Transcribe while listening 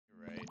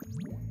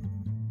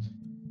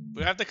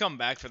We have to come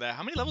back for that.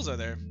 How many levels are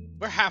there?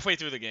 We're halfway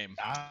through the game.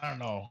 I don't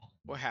know.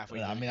 We're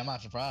halfway. I mean, I'm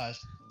not surprised.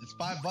 It's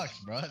 $5,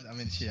 bro. I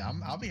mean, shit.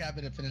 I'll be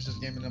happy to finish this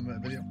game in a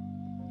video.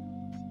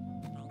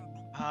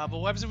 But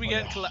what happens if we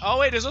get? Oh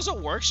wait, there's also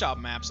a workshop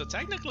map. So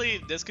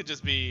technically, this could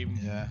just be.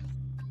 Yeah.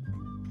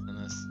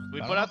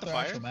 We put out the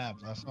fire. Map.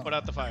 Put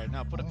out the fire.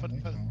 No, put.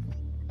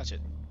 Touch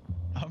it.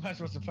 How am I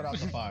supposed to put out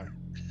the fire?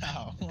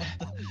 How? How am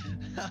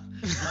I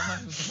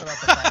supposed to put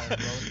out the fire, bro?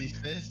 With these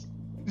fists?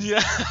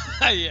 Yeah.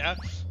 Yeah.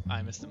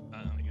 I missed him.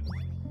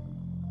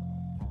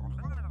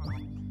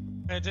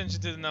 Pay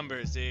attention to the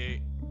numbers.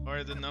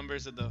 Or the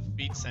numbers of the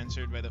feet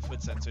censored by the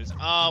foot sensors.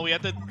 Oh, we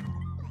have to.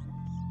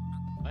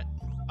 What?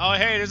 Oh,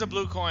 hey, there's a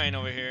blue coin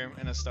over here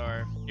and a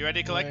star. You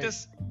ready to collect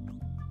this?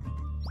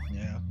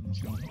 Yeah.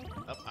 Let's go.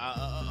 Up.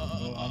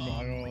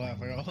 I go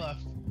left. I go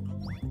left.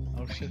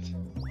 Oh shit.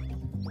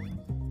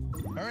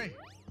 Hurry!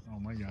 Oh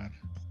my god.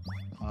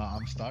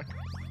 I'm stuck.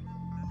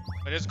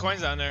 But there's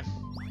coins down there.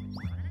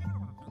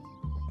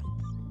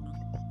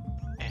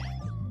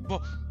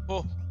 Oh.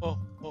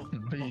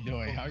 What are you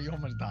doing? How you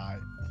almost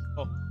died?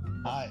 Oh.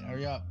 Alright,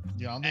 hurry up.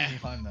 Dude, I don't think you can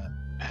climb that.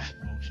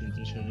 Oh shit,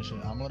 this shit.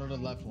 I'm going to the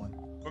left one.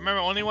 Remember,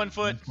 only 1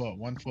 foot.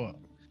 1 foot.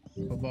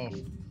 For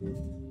both.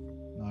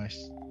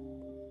 Nice.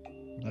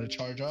 Let it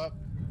charge up.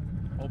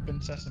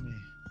 Open sesame.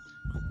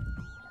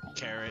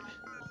 Carrot.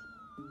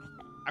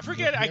 I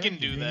forget I can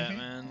do that,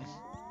 man.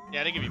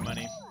 Yeah, they give you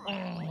money.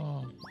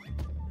 Oh.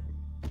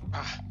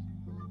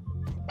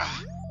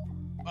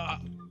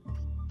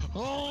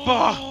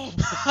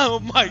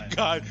 Oh my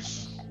god.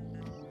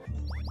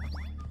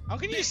 How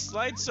can you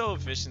slide so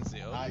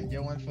efficiently? Oh. I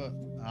get 1 foot.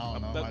 I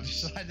don't know. I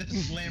just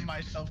slammed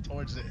myself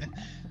towards it.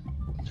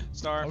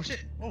 Star. Oh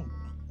shit.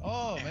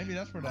 Oh, maybe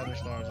that's where the other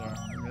stars are.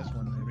 Maybe this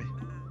one, maybe.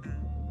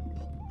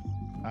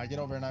 Alright, get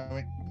over here,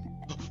 Nightwing.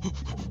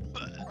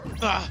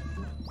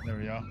 There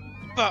we go.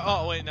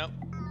 Oh wait, no.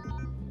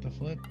 The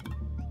flip.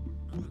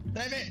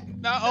 Damn it!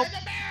 No. Oh.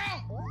 There's a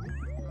barrel!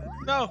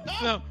 No.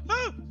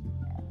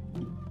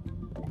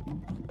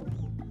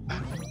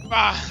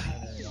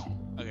 There you go.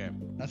 Okay.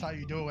 That's how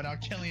you do it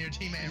without killing your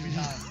teammate every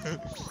time.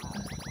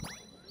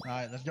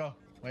 Alright, let's go.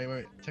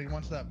 Wait. Take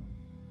 1 step.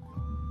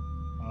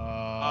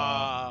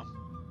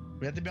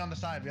 We have to be on the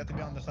side.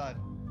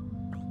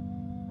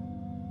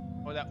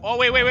 Oh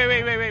wait.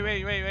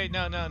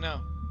 No.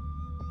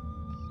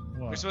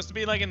 What? We're supposed to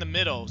be like in the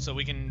middle, so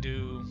we can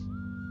do.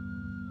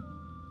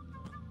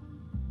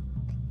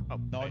 Oh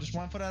No, just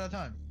 1 foot at a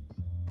time.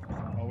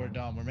 Oh, we're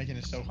dumb. We're making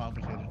it so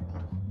complicated.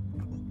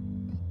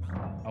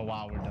 Oh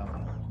wow, we're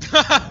dumb.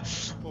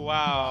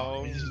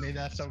 Wow. We just made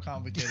that so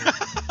complicated.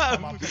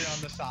 I'm gonna put it on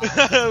the side.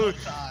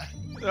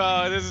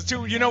 This is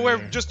too. You know,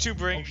 we're just too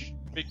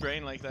big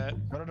brain like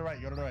that. Go to the right.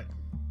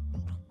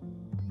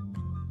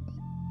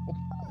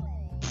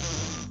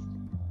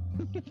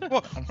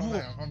 Whoa. I'm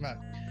coming back.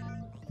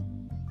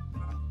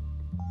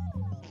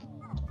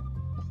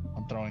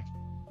 I'm throwing.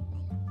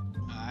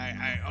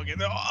 Okay.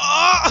 No.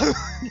 Oh!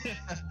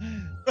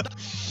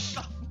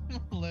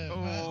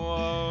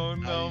 Oh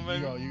no,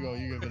 man.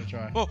 You give it a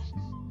try. Oh.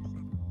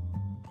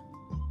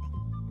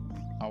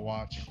 I'll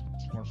watch.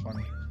 It's more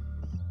funny.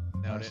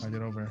 Nice, I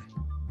get over.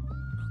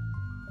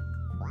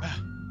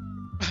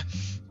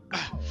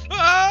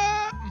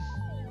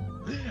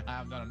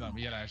 I'm done.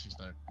 We gotta actually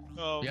start.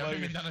 Oh, we haven't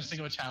even done a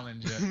single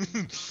challenge yet.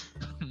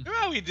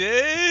 Yeah, we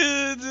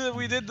did.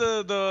 We did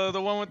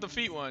the one with the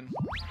feet one.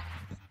 What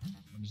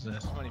is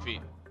this? 20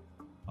 feet.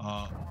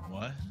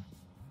 What?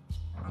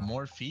 The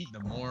more feet, the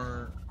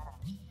more.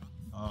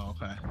 Oh,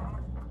 okay.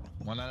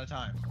 1 at a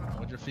time.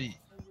 With your feet.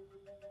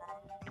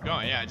 Keep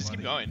going. Yeah, just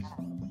keep going.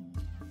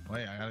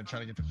 Wait, I gotta try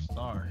to get the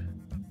star.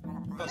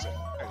 Closer.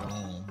 There you go.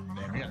 Oh,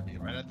 damn, we gotta be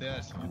right at the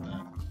S to get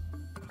that.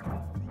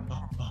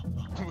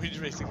 We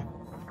just basically.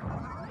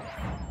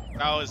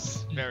 That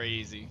was very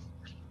easy.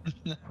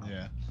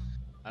 Yeah.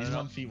 These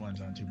 1 feet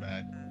ones aren't too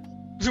bad.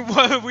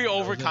 What? We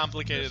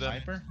overcomplicated them.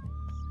 Sniper?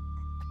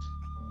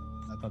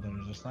 I thought there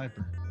was a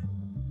sniper.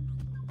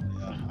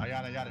 Yeah,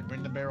 I got it.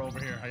 Bring the barrel over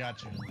here. I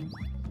got you.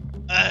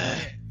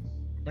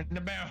 Bring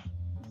the barrel.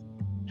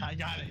 I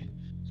got it.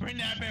 Bring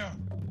that barrel.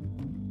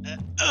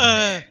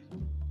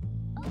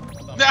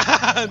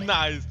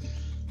 Nice.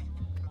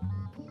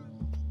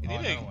 Oh,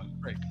 another one.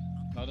 Break.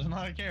 No, there's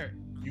not a carrot.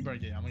 You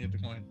break it. I'm gonna get the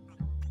coin.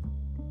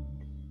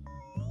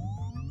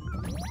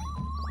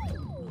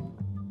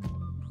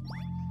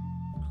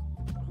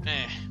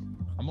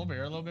 I'm over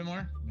here a little bit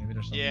more. Maybe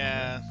there's something.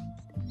 Yeah.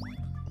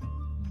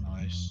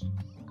 Nice.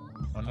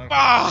 Oh, no,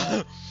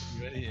 Bah!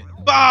 you idiot.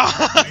 Bah!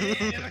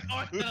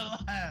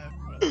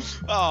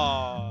 Oh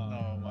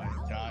Oh. my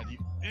god, you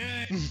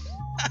idiot.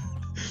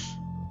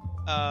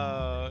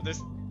 There's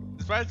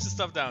probably just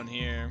stuff down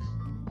here.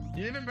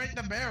 You didn't even break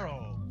the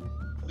barrel.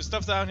 There's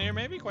stuff down here,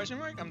 maybe? Question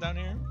mark? I'm down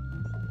here.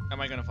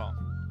 Am I gonna fall?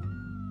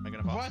 Am I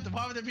gonna fall? What?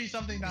 Why would there be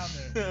something down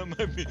there?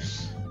 Might be.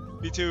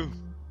 V2.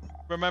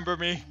 Remember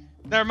me.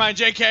 Never mind,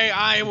 JK.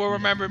 I will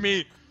remember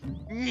me.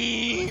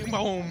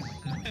 Boom.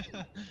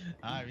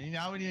 Alright,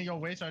 now we need to go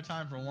waste our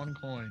time for 1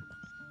 coin.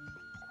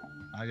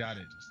 I got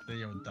it. Stay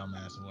your dumb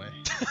ass away.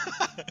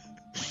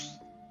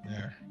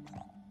 There.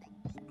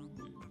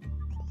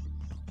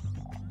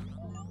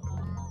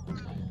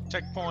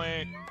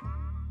 Checkpoint.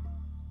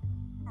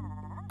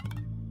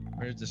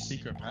 Where's the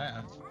secret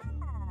path?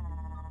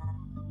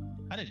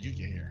 How did you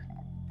get here?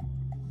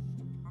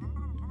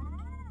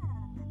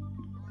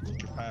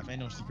 Secret path. Ain't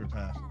no secret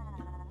path.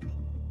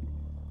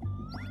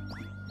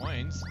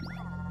 Coins.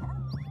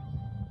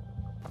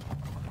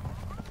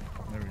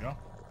 There we go.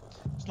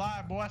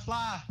 Slide, boy,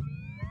 slide.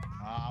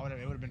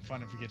 It would have been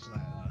fun if we get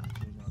slide.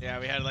 Yeah,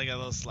 we had like a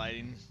little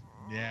sliding.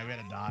 Yeah, we had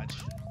a dodge.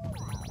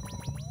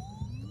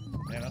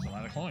 Yeah, that's a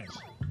lot of coins.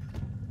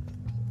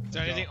 Is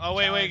there anything? Oh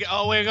wait,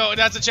 oh wait, go.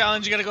 That's a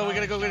challenge. You gotta go. We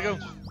gotta go. We gotta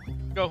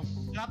go. Go.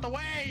 Get out the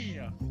way!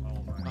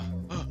 Oh my.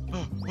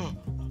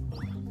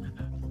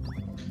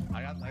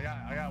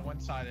 I got one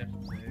side.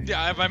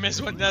 Yeah, if I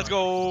miss one, let's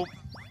go.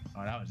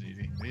 Oh, that was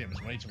easy. We gave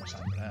way too much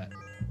time for that.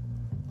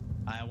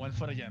 Alright, 1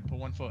 foot again. Put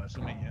 1 foot.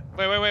 Assuming it.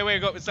 Wait.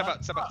 Go. Step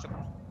out. Step out.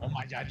 Oh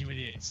my god, you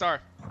idiot.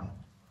 Star.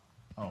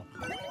 Oh.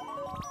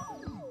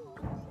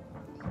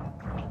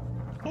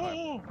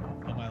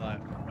 Oh my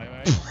life. Wait.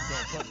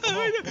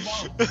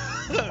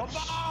 Go.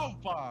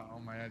 Come on. Oh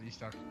my god, he's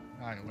stuck.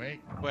 Alright,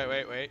 wait.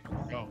 Wait.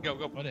 Go.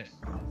 Put it.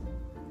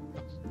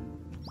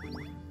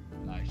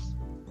 Nice.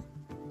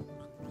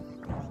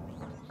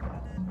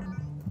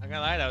 I'm gonna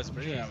lie, that was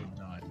pretty Yeah, easy. we've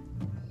done.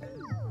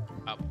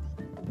 Up.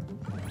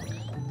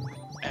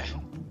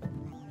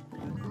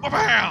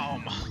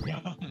 Bam!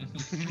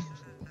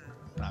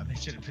 I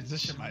should have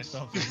positioned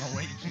myself. There's no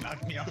way you can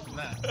knock me off from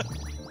that.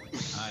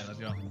 Alright, let's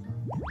go.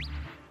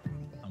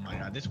 Oh my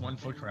god, this 1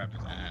 foot crap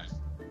is ass.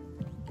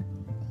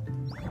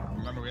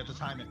 Remember, we have to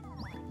time it.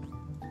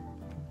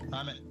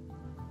 Time it.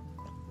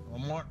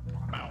 One more.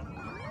 Wow.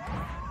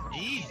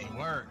 Easy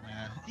work,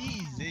 man.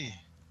 Easy.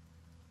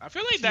 I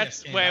feel like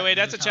that's Yeah, wait,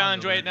 that's a that's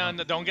challenge how I right now.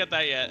 Don't get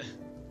that yet.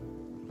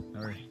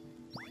 Hurry.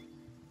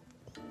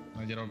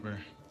 I'll get over here.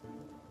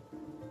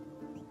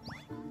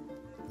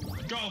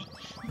 Go!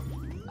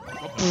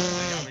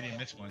 Oh, we didn't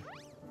miss one.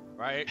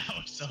 Right? That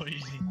was so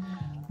easy.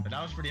 But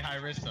that was pretty high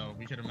risk though.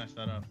 We could have messed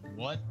that up.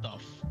 What the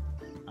f?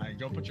 Alright,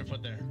 go put your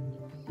foot there.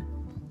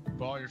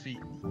 Put all your feet.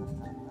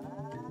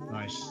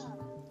 Nice.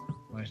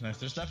 Nice.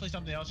 There's definitely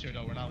something else here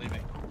though. We're not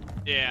leaving.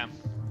 Yeah.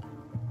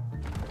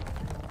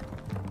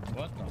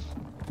 What the f?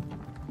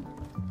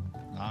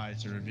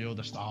 Nice, to reveal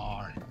the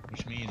star.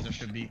 Which means there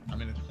should be a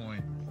minute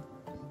coin.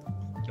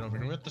 Get over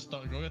here. Go get the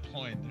star. Go get the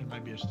coin. There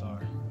might be a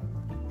star.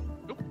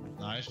 Nope.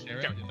 Nice.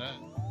 Here, did that.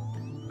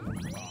 Oh,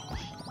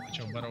 get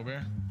your butt over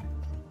here.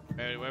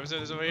 Hey, where was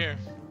it? It's over here.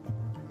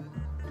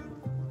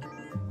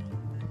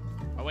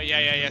 Oh wait,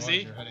 yeah.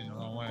 See? You're heading the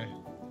wrong way.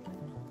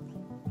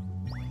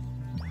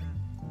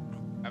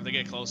 I have to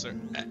get closer.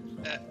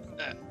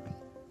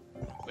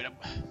 Wait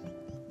up.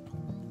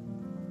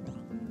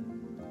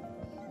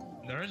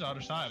 There is the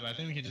other side, but I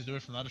think we can just do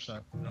it from the other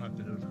side. We don't have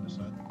to do it from this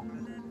side.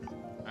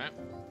 Alright.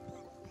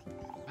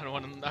 I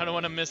don't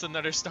want to miss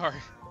another star.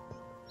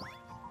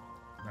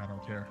 I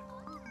don't care.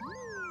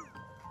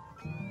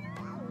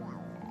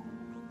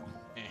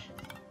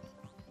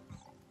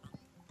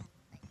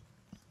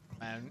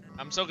 Man,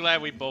 I'm so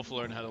glad we both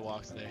learned how to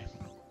walk today.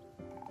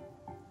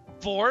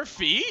 4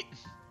 feet?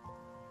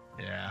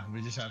 Yeah,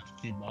 we just have to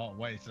keep all.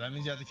 Wait, so that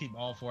means you have to keep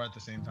all 4 at the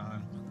same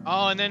time.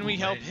 Oh, and then we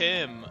help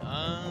him.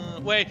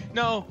 Wait,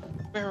 no,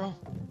 Barrel.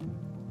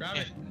 Grab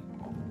it.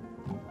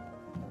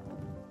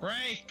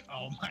 Break!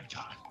 Oh my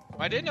god.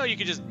 I didn't know you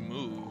could just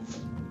move.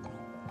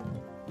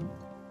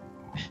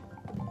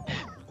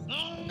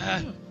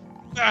 There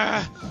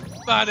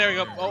we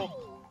go. Oh,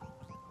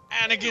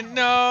 Anakin,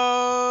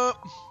 no.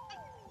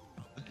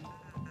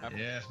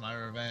 Yes, my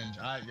revenge.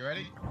 Alright, you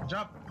ready?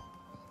 Jump.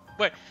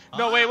 Wait,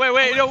 no, wait,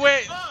 no,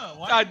 wait.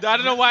 I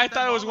don't know why I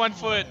thought it was 1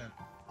 foot.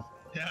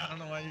 Yeah, I don't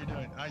know what you're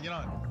doing. Alright, get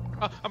on.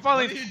 I'm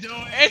finally. What are you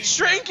doing? It's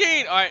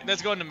shrinking. All right,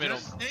 let's go in the middle.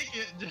 Just take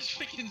it. Just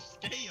freaking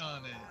skate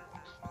on it.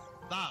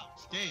 Stop.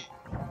 Skate.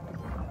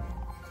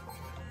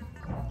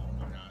 Oh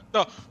my god.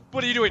 No,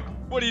 what are you doing?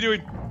 What are you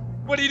doing?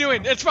 What are you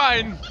doing? It's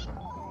fine.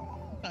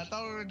 I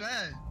thought we were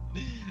dead.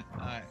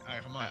 Alright,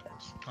 come on.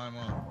 Just climb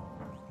on.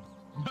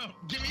 No,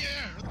 give me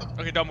air. What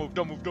the Okay, don't move.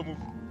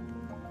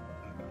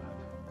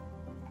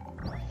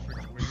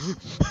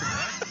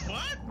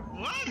 What?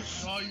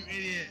 Oh, you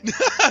idiot.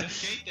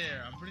 Just skate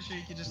there. I'm pretty sure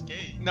you can just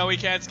skate. No, we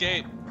can't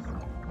skate.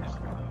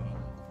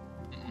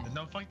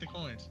 No, fuck the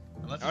coins.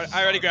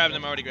 I already grabbed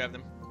them.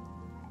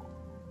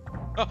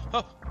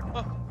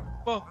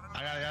 Oh.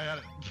 I got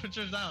it. Put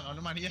yours down. Oh,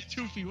 no mind. He has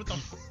 2 feet. What the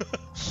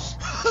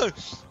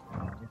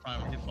We're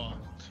fine. We can fall.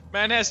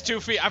 Man has 2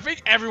 feet. I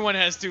think everyone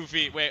has 2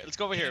 feet. Wait, let's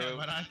go over here. Yeah,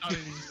 but I thought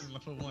he was in the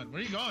foot 1.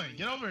 Where are you going?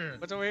 Get over here.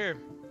 What's over here?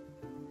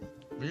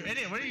 You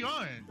idiot. Where are you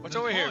going? What's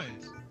There's over here?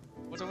 coins.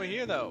 What's over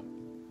here, though?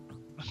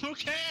 Who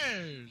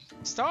cares?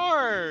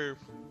 Star.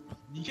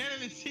 You can't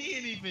even see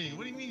anything.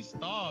 What do you mean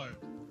star?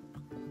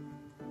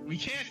 We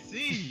can't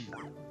see.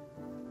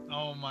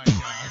 Oh my god.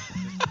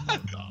 This is so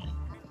dumb.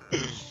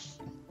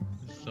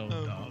 This is so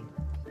dumb.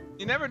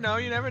 You never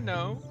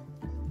know.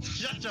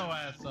 Shut your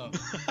ass up.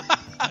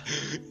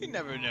 You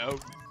never know.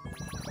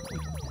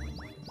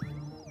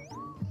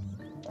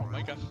 Oh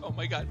my god. Oh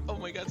my god. Oh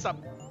my god. Stop.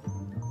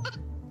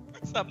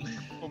 Stop.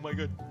 Oh my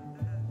god.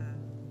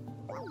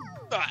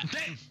 Ah.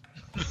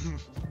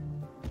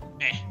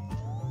 Eh.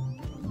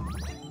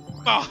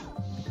 Ah.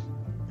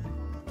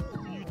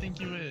 Who do you think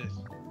you is?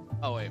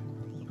 Oh wait.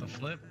 With the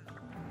flip?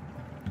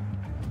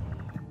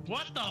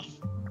 What the f?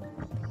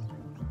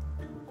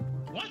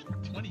 What?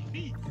 20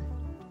 feet?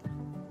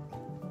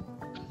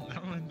 I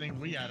don't even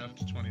think we add up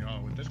to 20.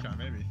 Oh, with this guy,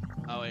 maybe.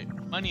 Oh wait.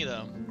 Money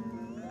though.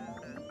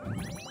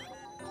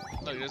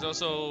 Look, there's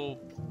also.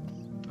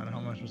 I don't know how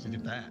am I supposed to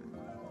get that.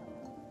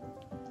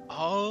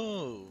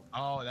 Oh.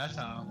 Oh, that's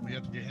how we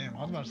have to get him.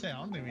 I was about to say, I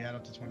don't think we add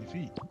up to 20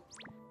 feet.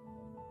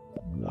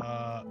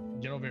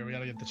 Get over here. We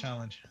gotta get the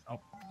challenge. Oh.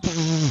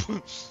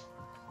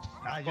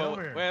 Alright, get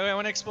over here. Wait, I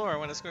want to explore. I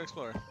want to go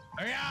explore.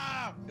 Hurry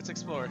up! Let's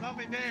explore. There's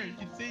nothing there. You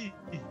can see.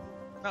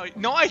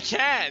 No, I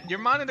can't. Your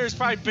monitor is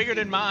probably bigger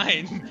than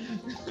mine.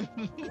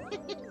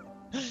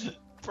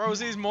 Bro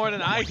sees more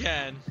than I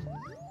can.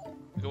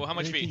 Okay, well, how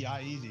much feet?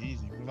 Easy.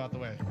 Move out the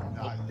way.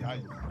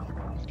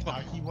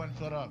 I keep one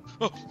foot up.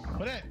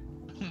 Put it.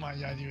 Oh my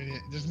god, you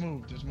idiot. Just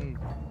move.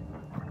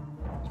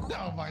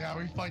 Oh my god,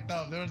 we fucked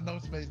up. There was no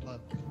space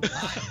left.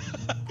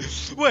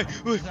 Wait.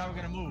 That's how we're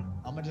gonna move.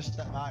 I'm gonna just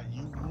step. Alright,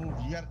 you move.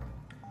 You gotta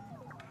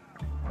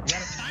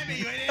time it,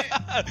 you idiot.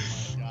 Oh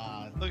my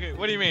god. Okay,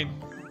 what do you mean?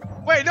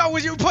 Wait, no,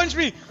 would you punch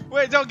me?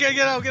 Wait, don't get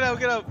out.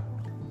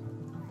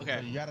 Okay.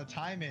 So you gotta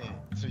time it.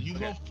 So you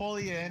go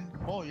fully in.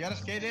 Oh, you gotta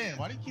skate in.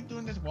 Why do you keep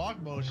doing this walk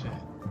bullshit?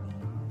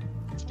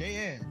 Skate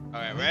in.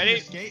 Alright, ready?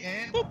 Skate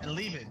in and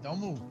leave it. Don't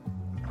move.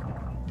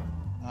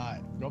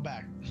 Alright, go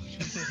back.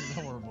 This is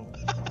horrible.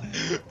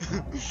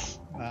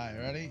 Alright,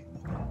 ready?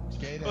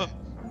 Skate in.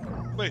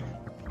 Wait.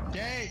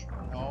 Skate!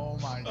 Oh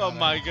my god. Oh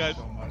my god.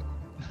 So much.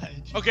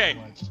 Okay. So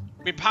much.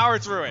 We power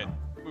through it.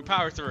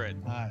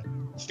 Alright.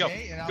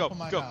 Skate and I'll put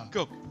mine down.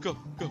 Go.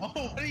 Oh,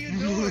 what are you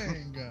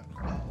doing?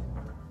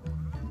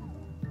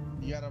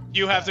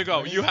 You have to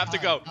go. You have to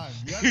go.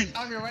 You have to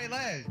time your right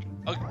leg.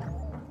 Okay.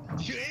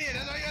 You idiot,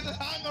 that's why you have to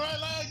time the right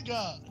leg.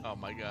 Oh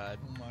my god.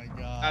 Oh my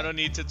god. I don't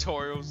need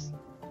tutorials.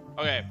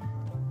 Okay.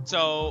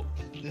 So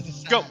This is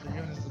sad. go. You're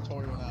giving us a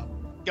tutorial now.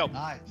 Go.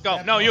 Nice. Go.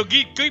 Step No, one. you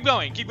keep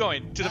going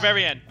to the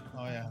very end.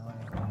 Oh yeah.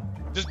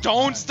 Just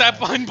don't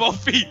step on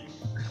both feet.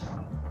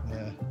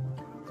 Yeah.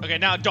 Okay,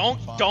 now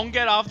don't Fine.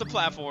 get off the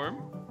platform.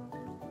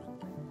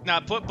 Now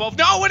put both.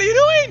 No, what are you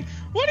doing?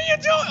 What are you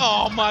doing?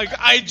 Oh my god!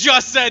 I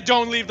just said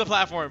don't leave the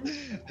platform.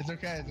 It's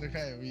okay.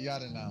 We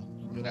got it now.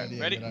 Good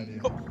idea. Ready? Good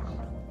idea. Oh.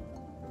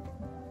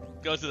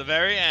 Go to the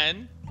very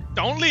end.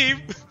 Don't leave.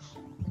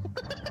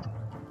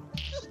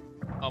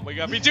 Oh my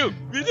god, me too.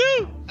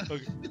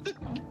 Okay.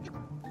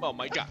 Oh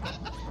my god.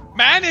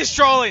 Man is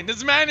trolling.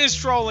 This man is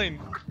trolling.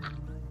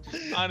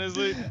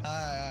 Honestly.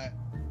 Alright.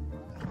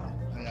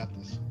 I got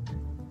this.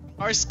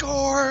 Our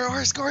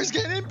score is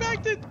getting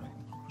impacted.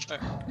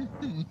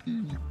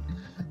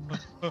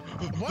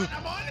 What?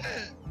 I'm on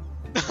it!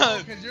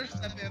 Because you're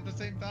stepping at the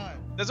same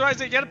time. That's why I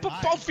said you gotta put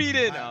both feet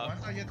in.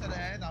 Once I get to the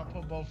end, I'll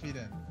put both feet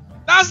in.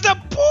 That's the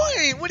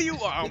point! What do you...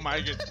 Oh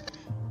my god.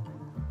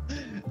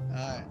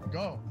 Alright,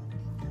 go.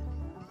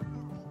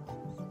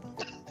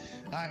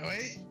 Alright,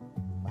 wait.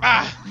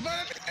 Ah!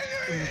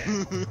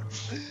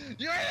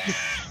 You idiot!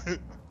 Oh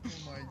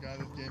my god,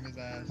 this game is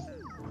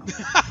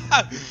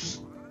ass.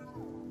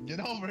 Get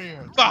over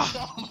here.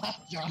 Ah. Oh my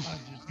god, you're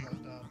so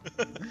dumb.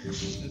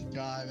 This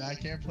guy, man, I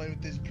can't play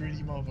with this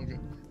greedy motherfucker.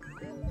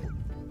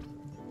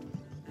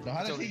 So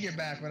how does he get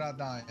back without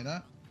dying,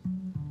 huh?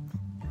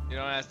 You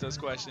don't ask those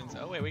questions.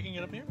 Oh wait, we can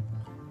get up here?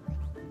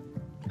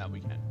 No, we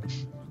can't.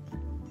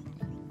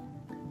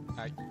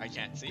 I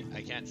can't see.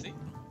 I can't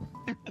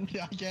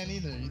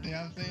either. You think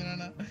I'm saying or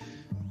not?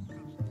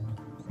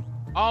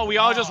 Oh, we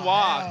all just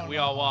walk. hell We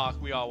no. all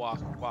walk. Walk. You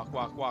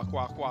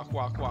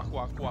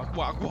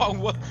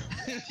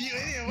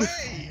idiot,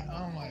 wait!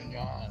 Oh my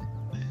god.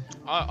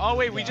 Oh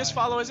wait, we just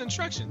follow his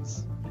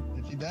instructions.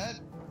 Is he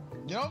dead?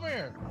 Get over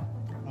here!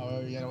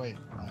 Oh, you gotta wait.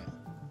 Alright,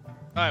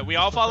 Alright, we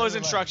all follow his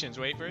instructions.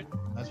 Wait for it.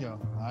 let's go.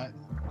 Alright.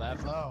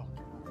 Left. Slow.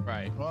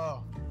 Right.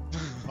 Whoa.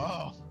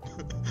 Whoa.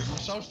 You're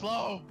so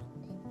slow.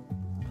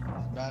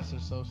 This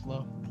bastard's so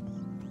slow.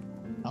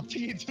 I'm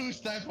taking 2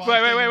 steps. Wait,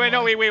 no, wait, no!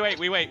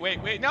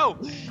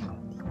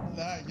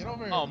 Alright, get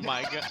over here. Oh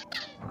my god.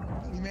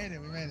 We made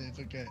it, it's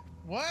okay.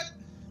 What?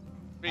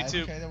 Me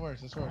too. Okay, that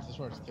works, this works.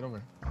 Get over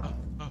here.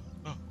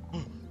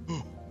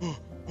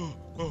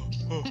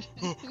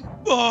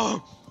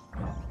 Oh!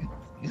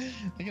 Look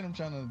at him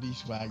trying to be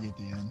swag at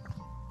the end.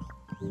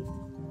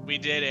 We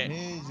did it.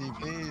 Easy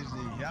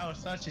peasy. That was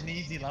such an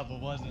easy level,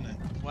 wasn't it?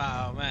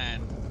 Wow,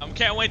 man. I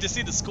can't wait to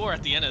see the score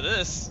at the end of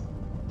this.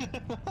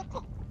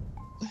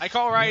 I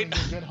call right.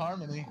 Good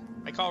harmony.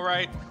 I call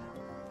right.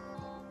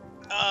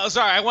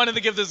 Sorry, I wanted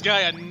to give this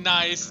guy a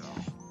nice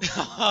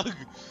hug.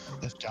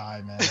 This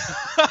guy, man.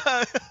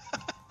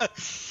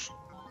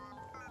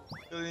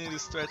 You need to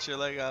stretch your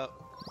leg out.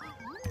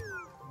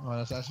 Well,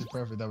 that's actually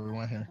perfect that we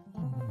went here.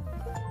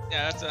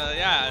 Yeah, that's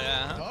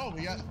yeah. Oh,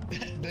 we got.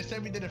 They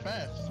said we did it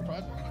fast.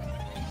 Surprisingly.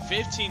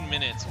 15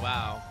 minutes.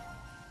 Wow.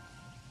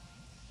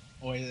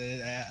 Oh,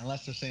 wait,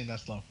 unless they're saying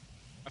that's slow.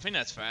 I think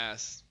that's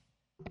fast.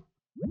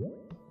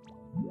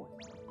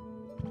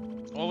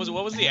 What was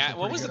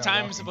the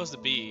time supposed to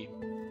be?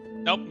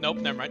 Nope,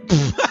 never mind.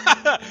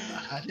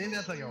 I think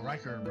that's like a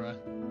record, bro.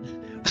 We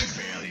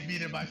barely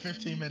beat it by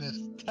 15 minutes.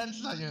 10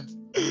 seconds.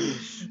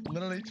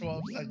 Literally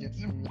 12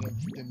 seconds. It would have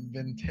freaking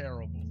been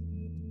terrible.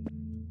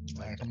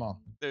 Alright, come on.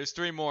 There's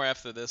 3 more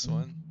after this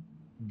one.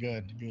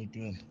 Good.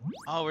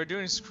 Oh, we're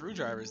doing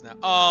screwdrivers now.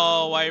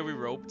 Oh, why are we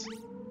roped?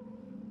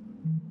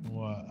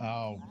 What?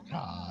 Oh,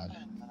 God.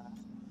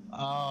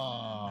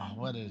 Oh,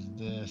 what is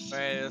this?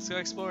 Alright, let's go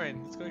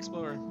exploring.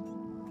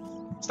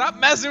 Stop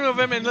messing with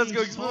him and let's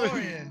go exploring.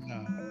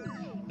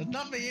 There's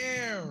nothing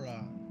here.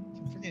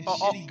 Some freaking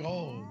shitty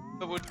gold.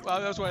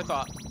 Well, that's what I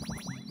thought.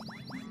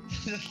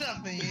 There's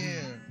nothing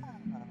here.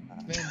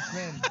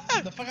 Spin.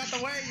 Get the fuck out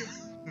the way.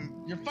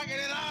 You're fucking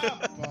it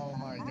up. Oh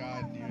my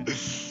god, dude.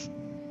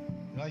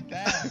 Like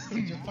that.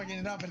 You're fucking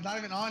it up. It's not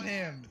even on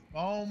him.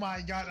 Oh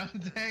my god,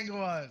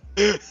 untangle us.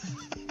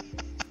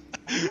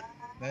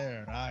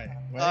 There,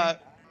 alright.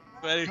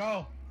 Ready?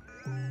 Go.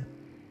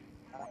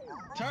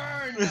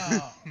 Turn.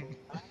 Oh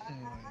my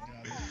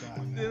god, this guy,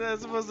 man. You're not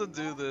supposed to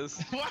do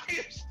this. Why are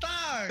you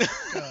stuck? This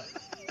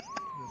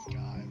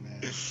guy,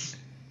 man.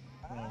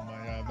 Oh my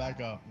god,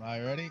 back up.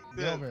 Alright, ready?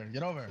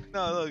 Get over.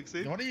 No, look,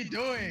 see? What are you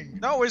doing?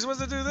 No, we're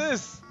supposed to do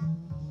this.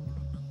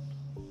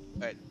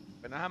 Wait,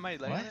 but now how am I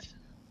like? What?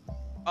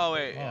 Oh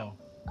wait. Oh.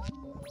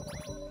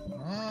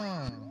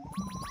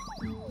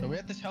 So we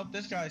have to help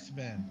this guy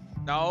spin.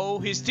 No,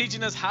 he's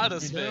teaching us how to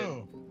We spin.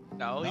 do.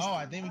 No,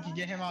 I think we can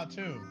get him out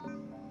too.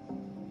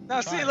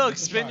 No, Try see, it, look,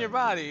 let's spin try your it.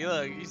 body.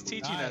 Look, he's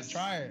teaching Alright, us.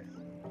 try it.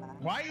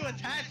 Why are you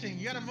attaching?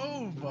 You gotta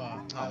move.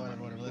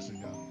 Whatever. Listen,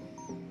 go.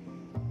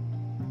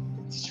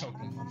 Let's choke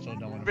him. I'm so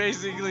done with him.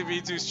 Basically,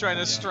 V2's trying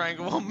to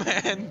strangle a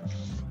man.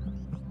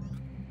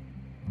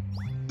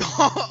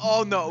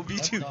 Oh no,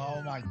 V2.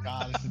 Oh my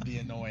god, this would be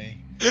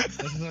annoying. This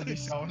is gonna be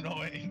so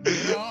annoying.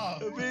 Get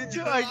off. V2,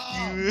 Get like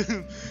off.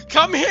 you.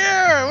 Come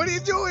here. What are you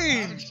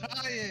doing? I'm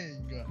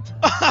trying.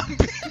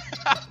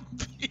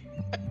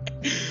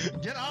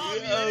 Get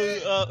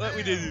off. What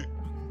we did?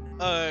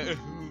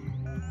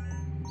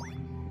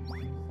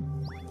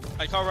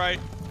 I call right.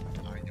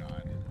 Oh my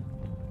god.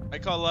 I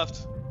call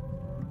left.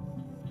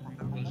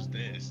 What's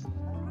this?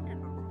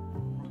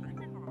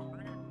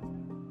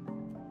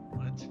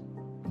 What?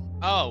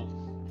 Oh.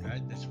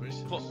 Right, this was.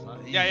 Pull.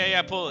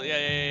 Yeah. Pull it.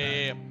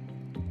 Yeah.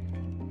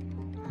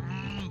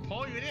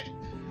 Pull, you idiot.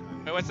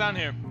 Wait, what's down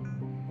here?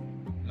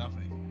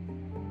 Nothing.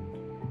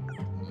 Oh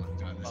my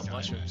god, this guy.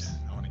 Mushrooms. Man.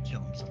 I want to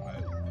kill him so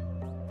bad.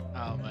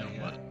 Oh my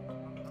god.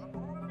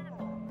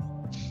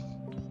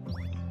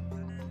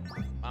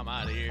 I'm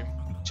out of here.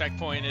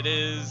 Checkpoint it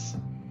is.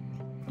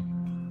 I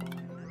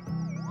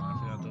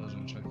forgot those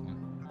were checkpoint.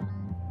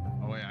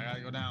 Oh wait, I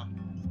gotta go down.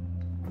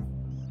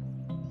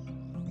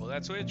 Well,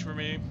 that switch for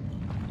me.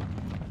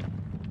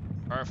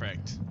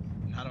 Perfect.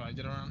 How do I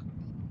get around?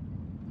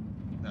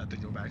 I have to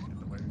go back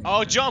the way.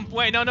 Oh, jump!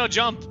 Wait, no,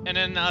 jump, and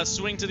then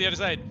swing to the other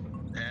side.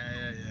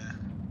 Yeah.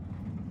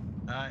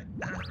 Alright.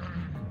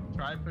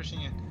 Try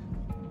pushing it.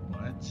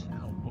 What?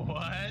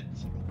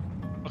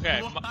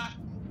 Okay, What?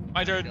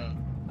 my turn.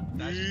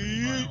 That's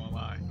pretty fun, I won't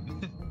lie.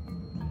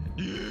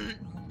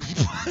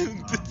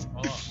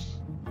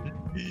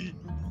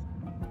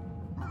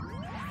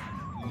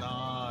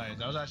 Nice.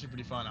 That was actually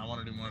pretty fun. I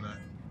want to do more of that.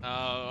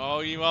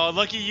 Well,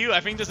 lucky you. I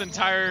think this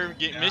entire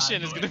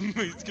mission I is knew gonna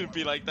it's gonna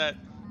be like that.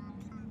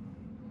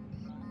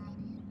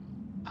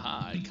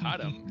 I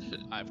caught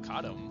him. I've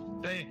caught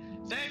him.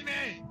 Save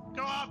me!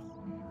 Go up!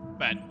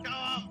 Bad. Go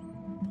up!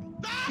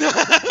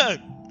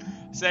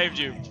 Saved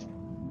you.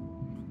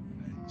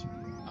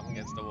 I'm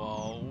against the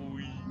wall.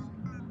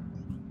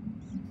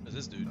 What's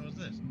this dude? What was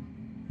this?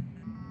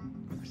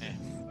 Eh.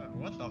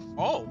 What the f—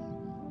 Oh!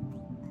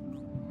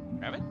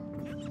 Grab it?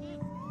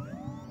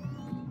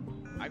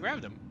 I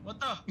grabbed him. What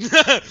the?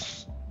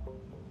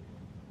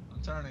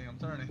 I'm turning.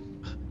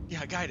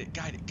 Yeah, guide it.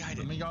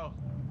 Let me go.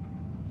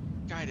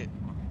 Guide it.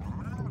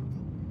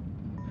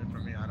 Wait for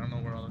me. I don't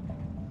know where all the—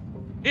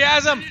 He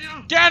has him!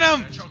 Get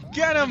him!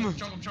 Get him!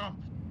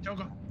 Choke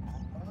him.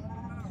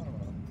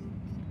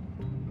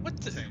 What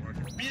This the? ain't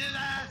working. Beat his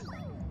ass!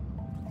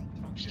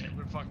 Oh shit,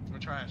 we're fucked. We're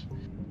trash.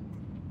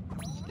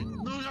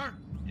 Loser!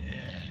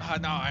 Yeah.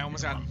 No, I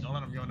almost got him. Don't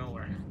let him go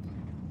nowhere.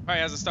 Alright,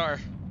 he has a star.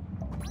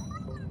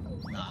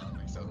 Nah, I don't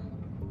think so.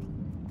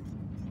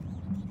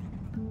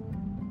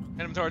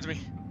 Hit him towards me.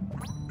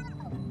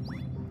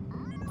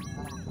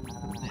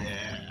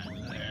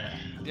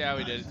 Yeah,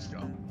 we did. Let's go.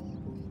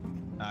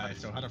 Alright,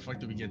 so how the fuck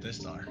did we get this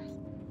star?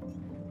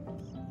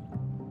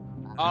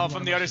 Oh,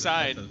 from the other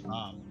side. To the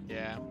top.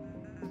 Yeah.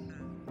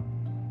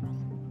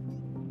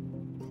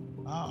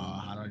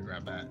 Oh, how do I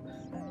grab that?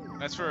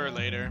 That's for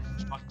later.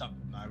 It's fucked up.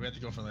 Alright, we have to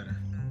go for later.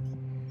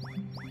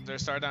 Is there a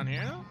star down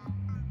here though?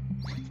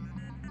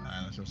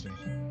 Alright, let's go see.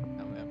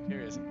 I'm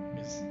curious.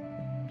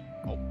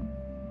 Oh,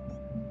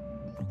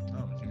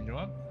 can we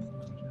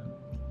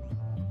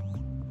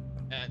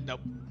Nope.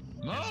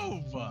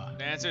 Move!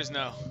 The answer is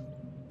no.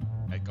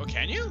 Like, oh,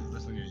 can you?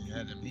 Looks like you're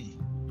ahead of me.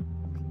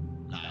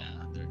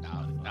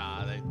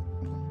 Nah, they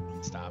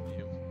stop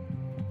you.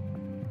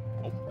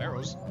 Oh,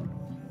 arrows.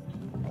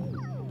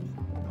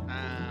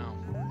 Ow.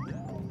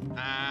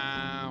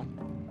 Ow.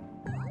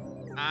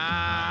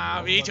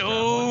 Ow.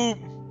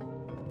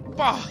 V2!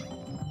 Bah!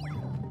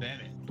 Damn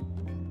it.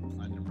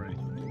 On your break.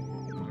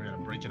 We're gonna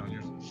break it on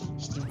your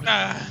stupid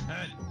Ah.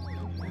 head.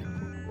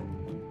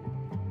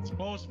 It's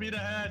full speed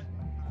ahead.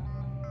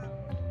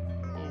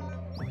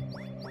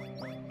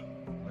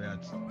 Oh yeah,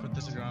 put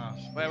this around.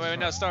 Wait,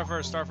 no, star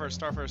first. Wait.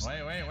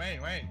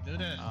 Do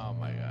this. Oh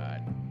my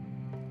god.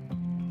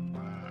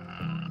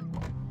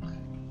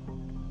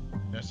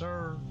 Yes,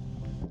 sir.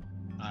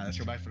 Alright, let's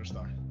go back for the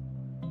star.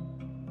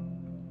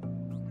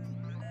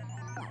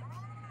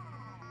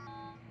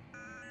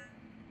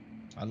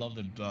 I love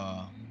the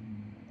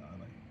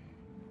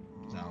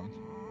like sound.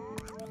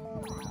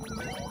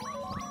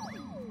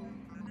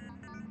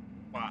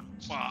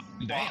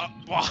 Damn.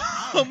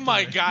 Oh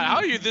my god, how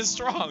are you this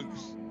strong?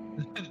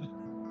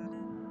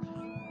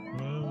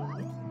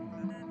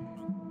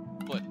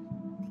 What?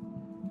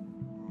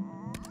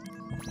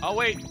 Oh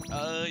wait,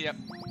 yep.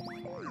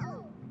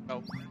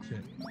 Oh.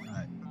 Shit.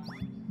 Alright.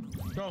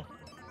 Go.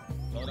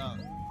 Slow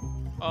down.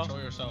 Oh.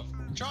 Control yourself.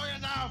 Control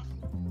yourself!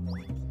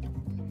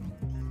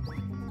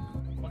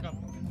 Fuck up.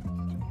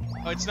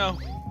 Oh, it's no.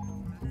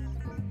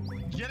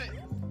 Get it!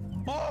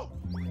 Oh!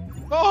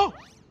 Oh!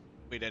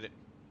 We did it.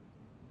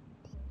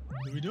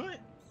 Did we do it?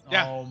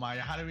 Yeah. Oh my,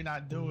 how did we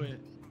not do it?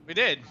 We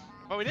did.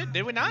 Oh, we did.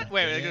 Did we not?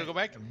 Wait, I gotta go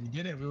back. If we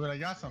did it, we would have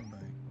got something.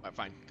 Alright,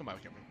 fine. Come on,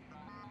 come on.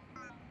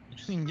 We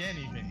didn't get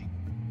anything.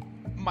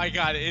 My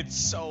god, it's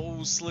so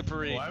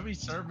slippery. Why are we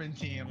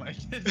serpentine like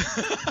this?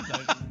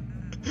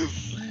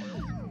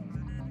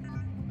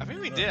 I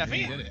think we did. I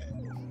think we did it.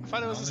 I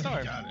thought it was a star.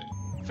 We got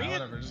it. Think it-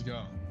 Whatever, just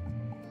go.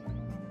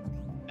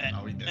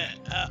 Oh, we did it.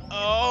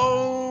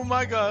 Oh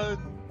my god.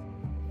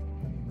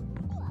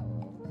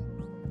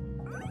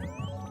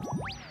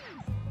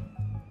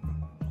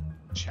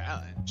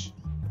 Challenge?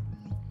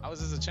 How is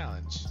this a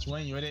challenge?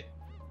 Swing, you with it?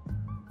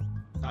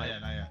 Not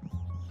yet, not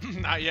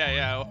yet. Not yet,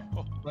 yeah.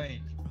 Oh.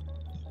 Swing.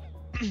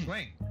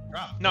 Swing.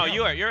 Drop. No, Go.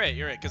 you're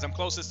it, because I'm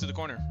closest to the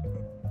corner.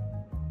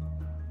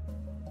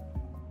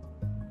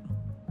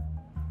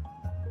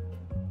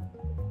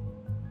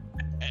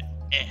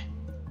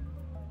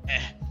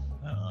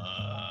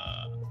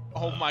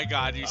 Oh my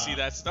god, you see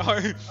that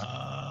star? Me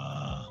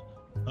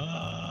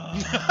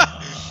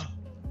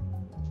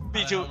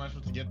too. How am I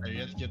supposed to get there?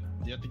 You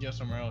have to get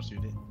somewhere else, you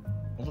did.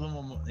 Move a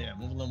little more, yeah,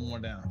 move a little more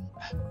down.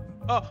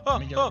 Oh, Let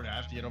me get over there. I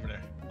have to get over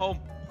there. Oh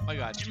my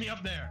god. Get me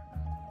up there.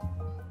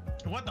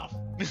 What the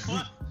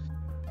fuck?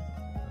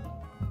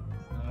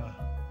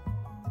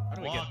 How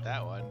do we get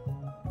that one?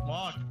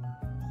 Walk.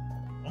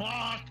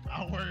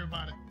 I'll worry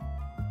about it.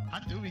 How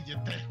do we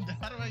get there?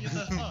 How do I get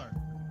that far?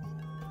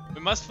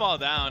 We must fall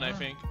down, I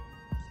think.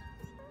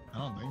 I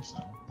don't think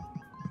so.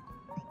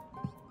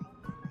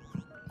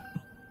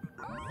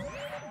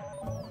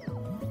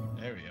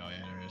 There we go.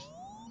 Yeah, there it is.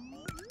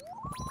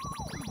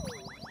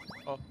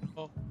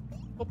 Oh.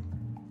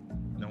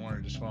 Don't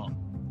worry, just fall.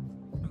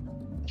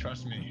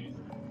 Trust me.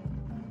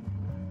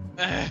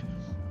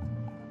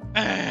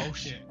 Oh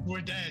shit.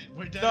 We're dead.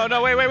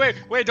 No,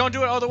 wait, don't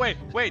do it all the way.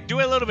 Wait, do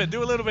it a little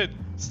bit,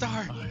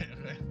 Star. Okay.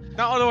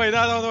 Not all the way,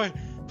 not all the way.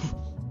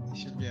 It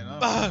should be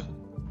enough.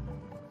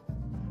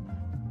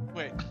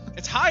 Wait,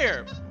 it's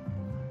higher.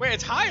 Wait,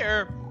 it's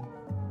higher.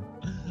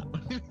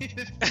 What do you mean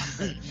it's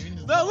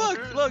No,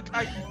 longer? look,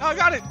 I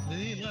got it.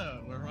 See,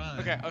 look, we're fine.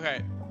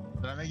 Okay.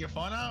 Did I make it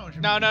fall now? Or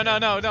should No, we keep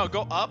it? no,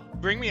 go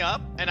up, bring me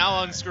up, and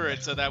I'll unscrew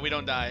it so that we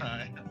don't die.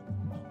 Alright.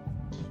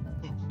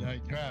 Yeah,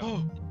 grab.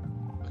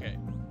 Okay,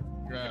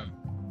 Grab.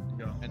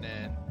 Go. and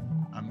then,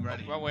 I'm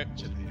ready. Oh, wait.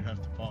 Chili, you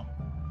have to fall.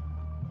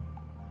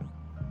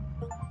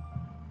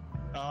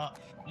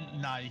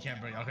 Nah, you can't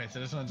break. Okay, so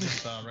this one's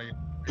just regular.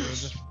 It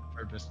was just for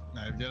purpose.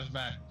 Nah, get us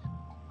back.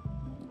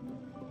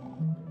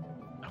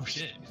 Oh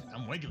shit,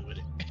 I'm wiggling with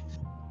it.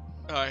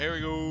 alright, here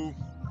we go.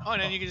 Oh,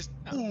 and then you can just,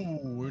 Ooh,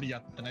 we already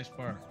got the nice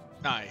part.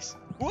 nice.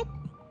 Whoop.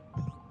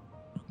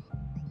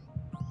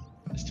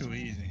 It's too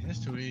easy.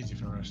 It's too easy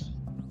for us.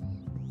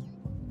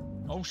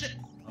 Oh shit.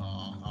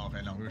 Oh,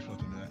 okay, no, we were supposed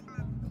to do that.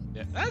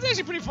 Yeah, that's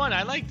actually pretty fun.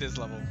 I like this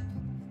level.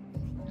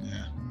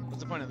 Yeah.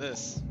 What's the point of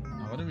this?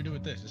 What do we do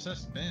with this? It says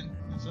spin.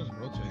 It says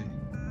rotate.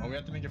 Oh, we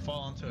have to make it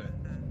fall onto it.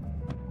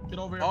 Get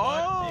over here,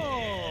 bud. Oh!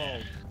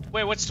 Yeah.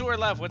 Wait, what's to our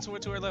left? What's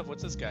to our left?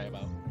 What's this guy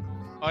about?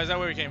 Oh, is that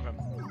where we came from?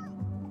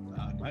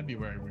 It might be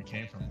where we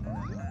came from.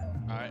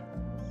 Alright.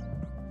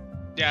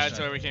 Yeah, that's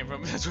where we came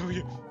from. That's where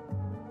we...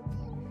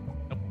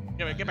 Nope.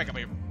 Get back up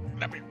here.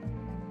 Get up here.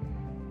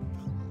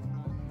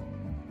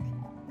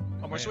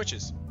 Oh, more Wait.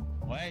 switches.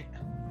 Wait.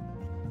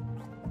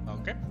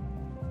 Okay.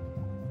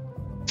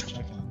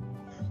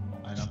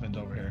 I nothing's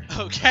over here.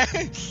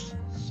 Okay.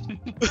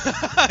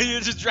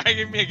 You're just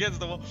dragging me against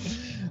the wall.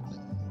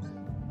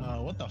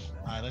 What the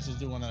Alright, let's just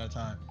do one at a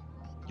time.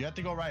 You have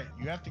to go right.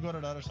 You have to go to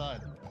the other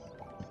side.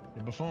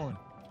 You buffoon.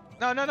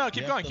 No, no, no.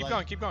 Keep You going. have to, Keep like-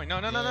 going. Keep going.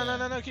 No, no, no, no, no,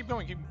 no, no. Keep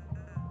going. Keep.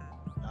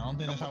 I don't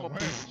think that's how it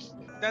works.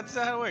 That's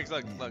how it works.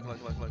 Look, look,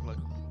 look, look, look, look.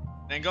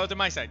 Then go to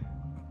my side.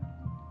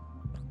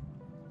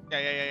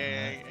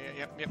 Yeah.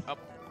 Yep. Up.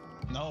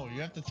 No, you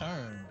have to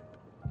turn.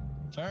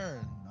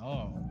 Turn.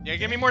 Oh. Yeah,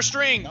 give me more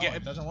string. No,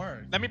 it doesn't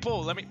work. Let me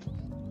pull. Let me.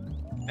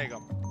 There you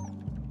go.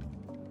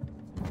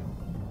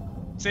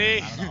 See? I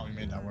don't know how we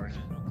made that work.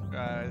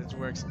 It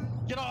works.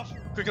 Get off!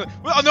 Quickly.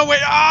 Oh no! Wait!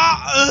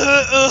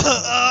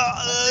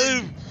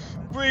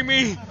 Bring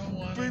me! I don't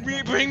want Bring it. me!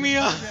 No, Bring me you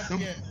up! have to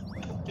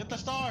get the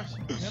stars.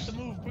 You have to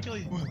move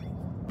quickly.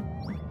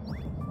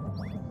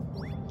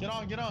 Get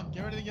on, get on.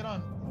 Get ready to get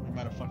on. We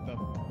might have fucked up.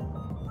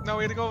 No,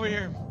 we had to go over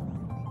here.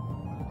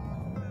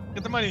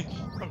 Get the money.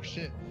 Oh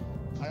shit.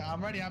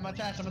 I'm ready. I'm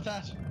attached. I'm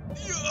attached.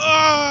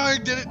 I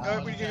did it.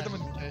 Alright, we can get the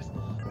money.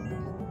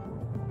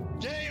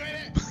 Jay, wait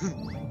it.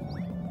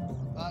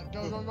 Go.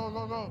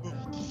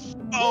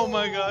 Oh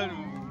my god.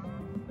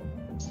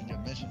 It's a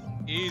good mission.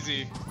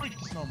 Easy. Break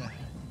the snowman.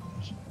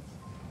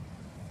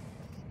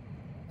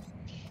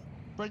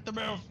 Break the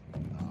barrel.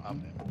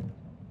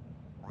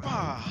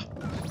 Ah.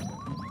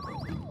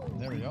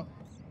 There we go.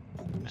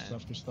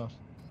 Good stuff.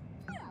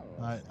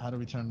 Alright, how do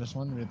we turn this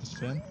one? We have to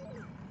spin.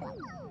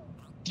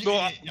 No,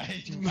 I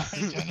hate you. I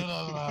don't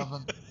know what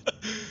happened.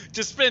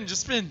 Just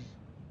spin.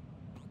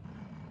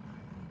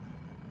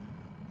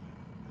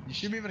 You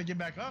should be able to get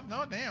back up.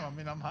 No, damn. I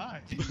mean, I'm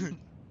high.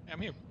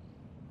 I'm here.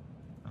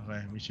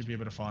 Okay, we should be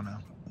able to fall now.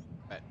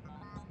 Right.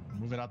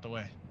 Move it out the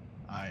way.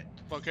 Alright.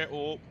 Okay.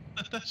 Oh.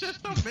 That's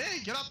just so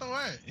big. Get out the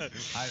way.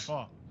 Alright,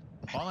 fall.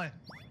 Fall in.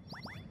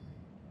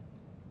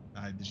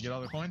 Alright, did you get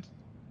all the coins?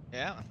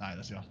 Yeah. Alright,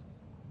 let's go.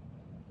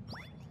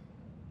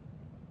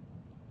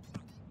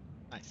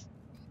 Nice.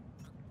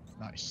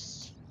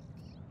 Nice.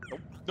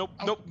 Nope.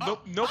 Oh,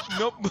 Nope.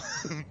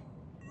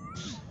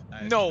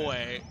 Nice. No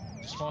way.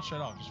 Just fall straight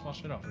off.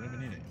 We don't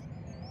even need it.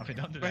 Okay,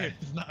 don't do that. Right.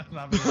 It's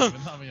not big enough.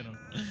 It's not big enough.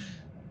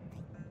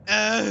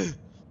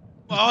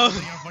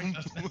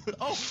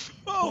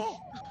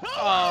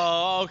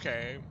 Oh,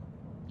 okay.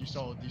 You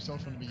sold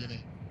from the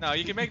beginning. No,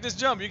 you can make this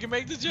jump.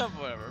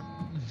 Whatever.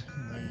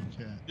 No, you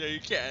can't. Yeah, you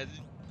can.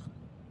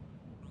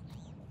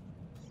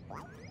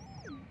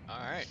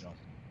 Alright. So.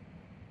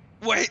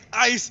 Wait,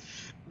 ice!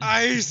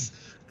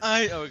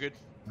 Oh, good.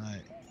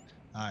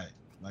 Alright.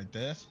 Like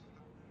this.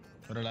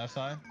 Go to left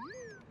side.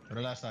 Go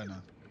to left side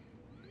now.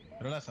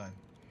 Go to left side.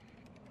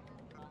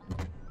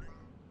 Look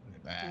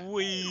at that.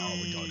 Wee.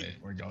 Oh,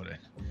 we're goated.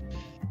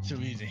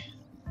 Too easy.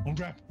 One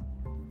grab.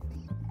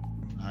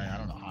 Alright, I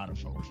don't know how to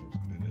focus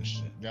do this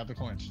shit. Grab the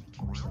coins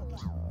before we start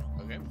this.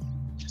 Okay.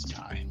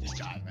 This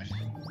guy, man.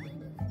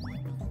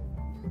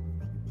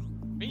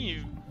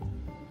 Me.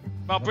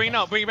 Well, bring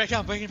it back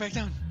down.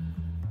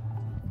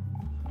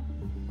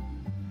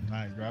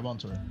 Alright, grab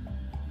onto it.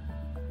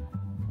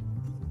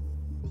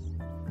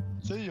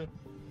 See ya.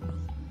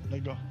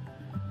 Let go.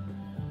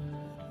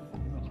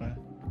 Okay.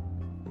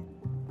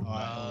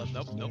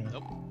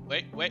 Nope.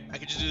 Wait, I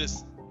can just do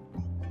this.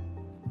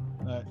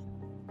 Alright.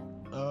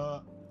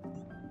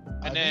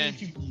 I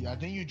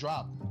think you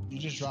drop. You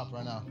just dropped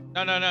right now.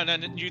 No.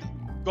 You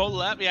go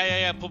left.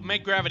 Yeah.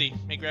 Make gravity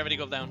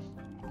go down.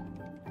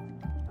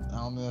 I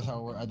don't think that's how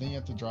it works. I think you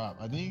have to drop.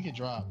 I think you can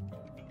drop.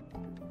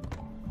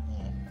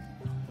 Yeah.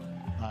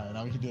 Alright,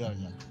 now we can do that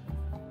again.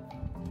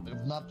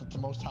 It's not the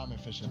most time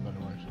efficient, but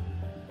it works.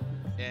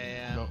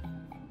 Yeah. Go.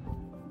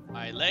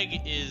 My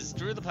leg is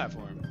through the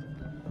platform.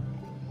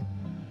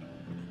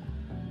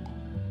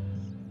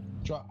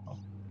 Drop. Oh.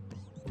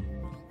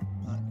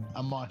 Alright,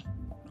 I'm on.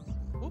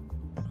 Oop.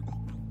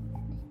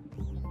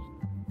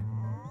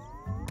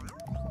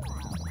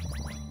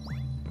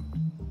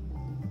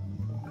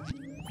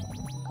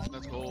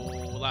 Let's go.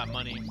 A lot of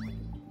money.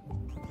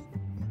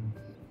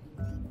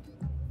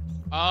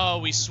 Oh,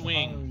 we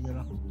swing.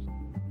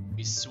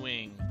 We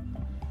swing.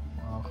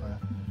 Okay.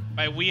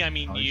 By we, I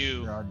mean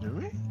you. Sure, do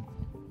we?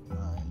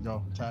 Alright,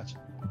 go. Attach.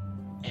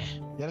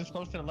 Get as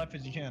close to the left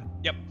as you can.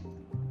 Yep.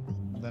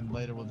 And then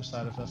later we'll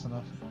decide if that's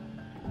enough.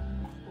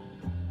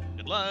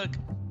 Good luck.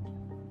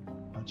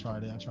 I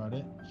tried it.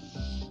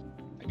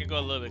 I can go a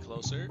little bit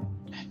closer.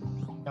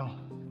 Go.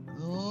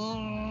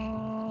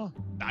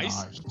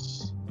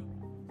 Nice.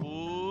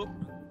 Ooh.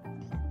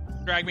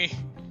 Drag me.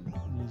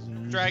 Easy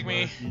Drag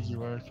me. work, easy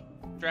work.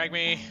 Drag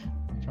me.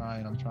 I'm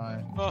trying. I'm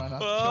trying not to kill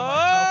myself.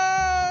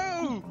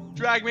 Oh!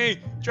 Drag me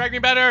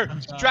better.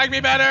 Drag me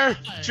better.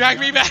 Drag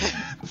me better.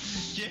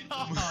 Get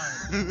on.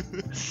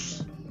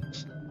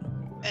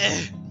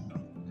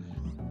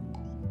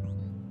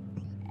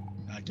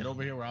 Get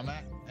over here where I'm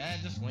at.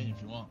 And just win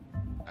if you want.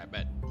 I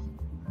bet.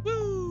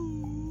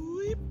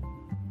 Woo!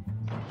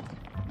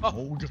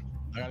 Oh,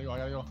 I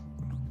gotta go.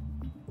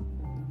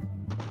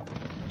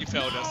 You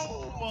failed us.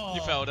 No!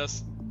 You failed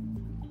us.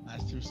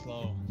 That's too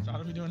slow. So how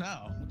do we do it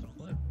now? What the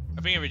flip?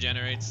 I think it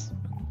regenerates.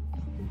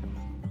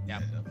 Yeah.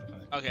 That's okay.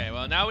 Okay,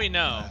 well now we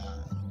know.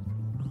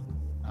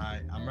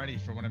 Alright, I'm ready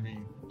for whenever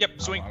you...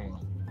 Yep, swing. I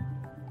will.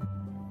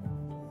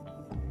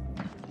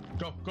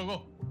 Go.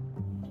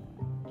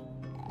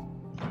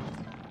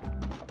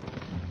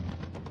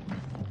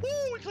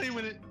 clean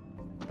with it.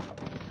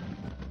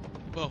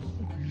 Whoa.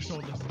 You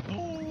sold us.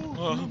 Oh,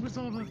 Oh. you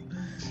sold us.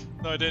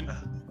 No, I didn't.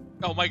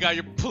 Oh my god,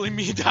 you're pulling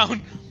me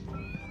down.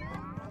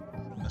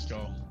 Let's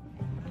go.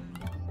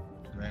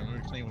 Man, we were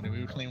clean with it.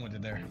 We were clean with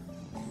it there.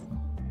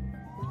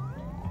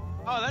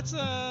 Oh, that's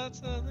a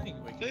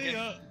thing. We can See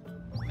ya.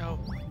 No.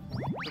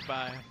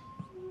 Goodbye.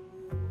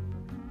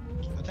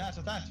 Attach.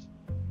 Nice.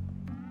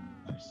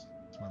 That's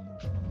my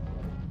move.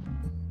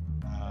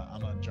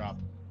 I'm gonna drop.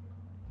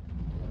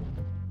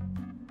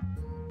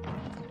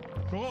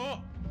 Go.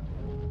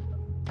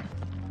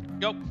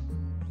 Go.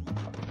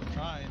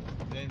 Trying.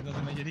 It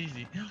doesn't make it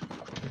easy.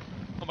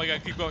 Oh my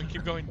god, keep going.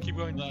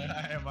 No,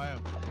 I am.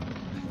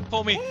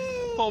 Pull me.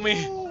 Pull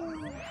me.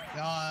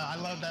 I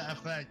love that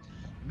effect.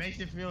 It makes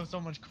it feel so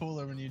much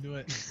cooler when you do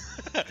it.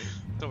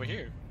 It's over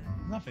here.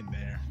 Nothing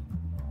there.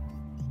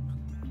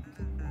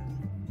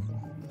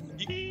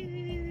 This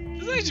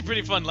is actually a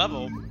pretty fun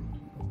level.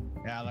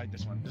 Yeah, I like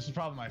this one. This is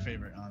probably my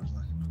favorite, honestly.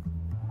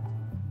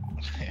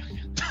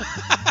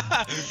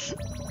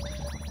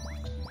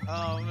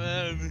 Oh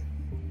man.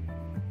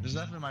 This is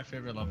definitely my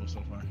favorite level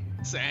so far.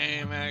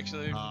 Same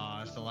actually.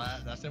 That's the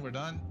last. That's it. We're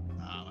done.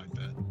 I like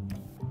that.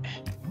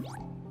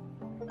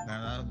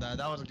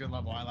 That was a good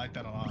level. I like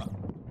that a lot.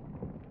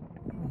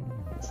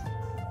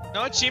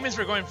 No achievements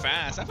for going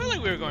fast. I feel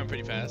like we were going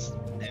pretty fast.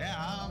 Yeah,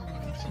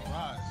 I'm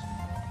surprised.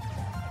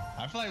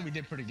 I feel like we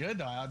did pretty good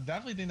though. I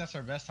definitely think that's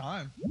our best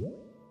time.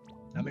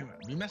 I mean,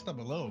 we messed up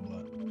a little,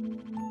 but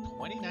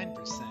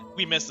 29%.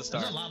 We missed the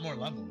start. there's a lot more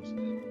levels.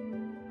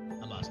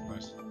 I'm not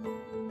surprised.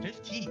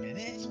 15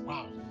 minutes?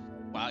 Wow.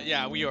 Wow.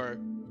 Yeah, we are.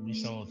 We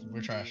sold.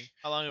 We're trash.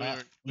 How long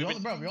have we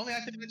been? We only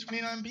activated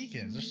 29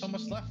 beacons. There's so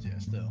much left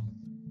yet still.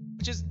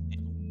 Which is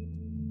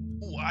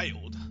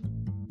wild.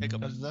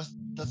 Hiccup.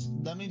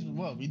 That means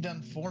what? We've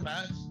done 4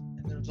 maps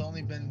and there's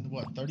only been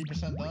what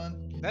 30%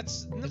 done.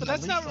 That's no, There's but at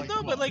that's not least, like, no.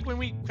 what? But like when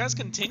we press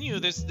continue,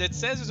 it says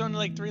there's only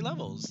like 3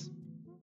 levels.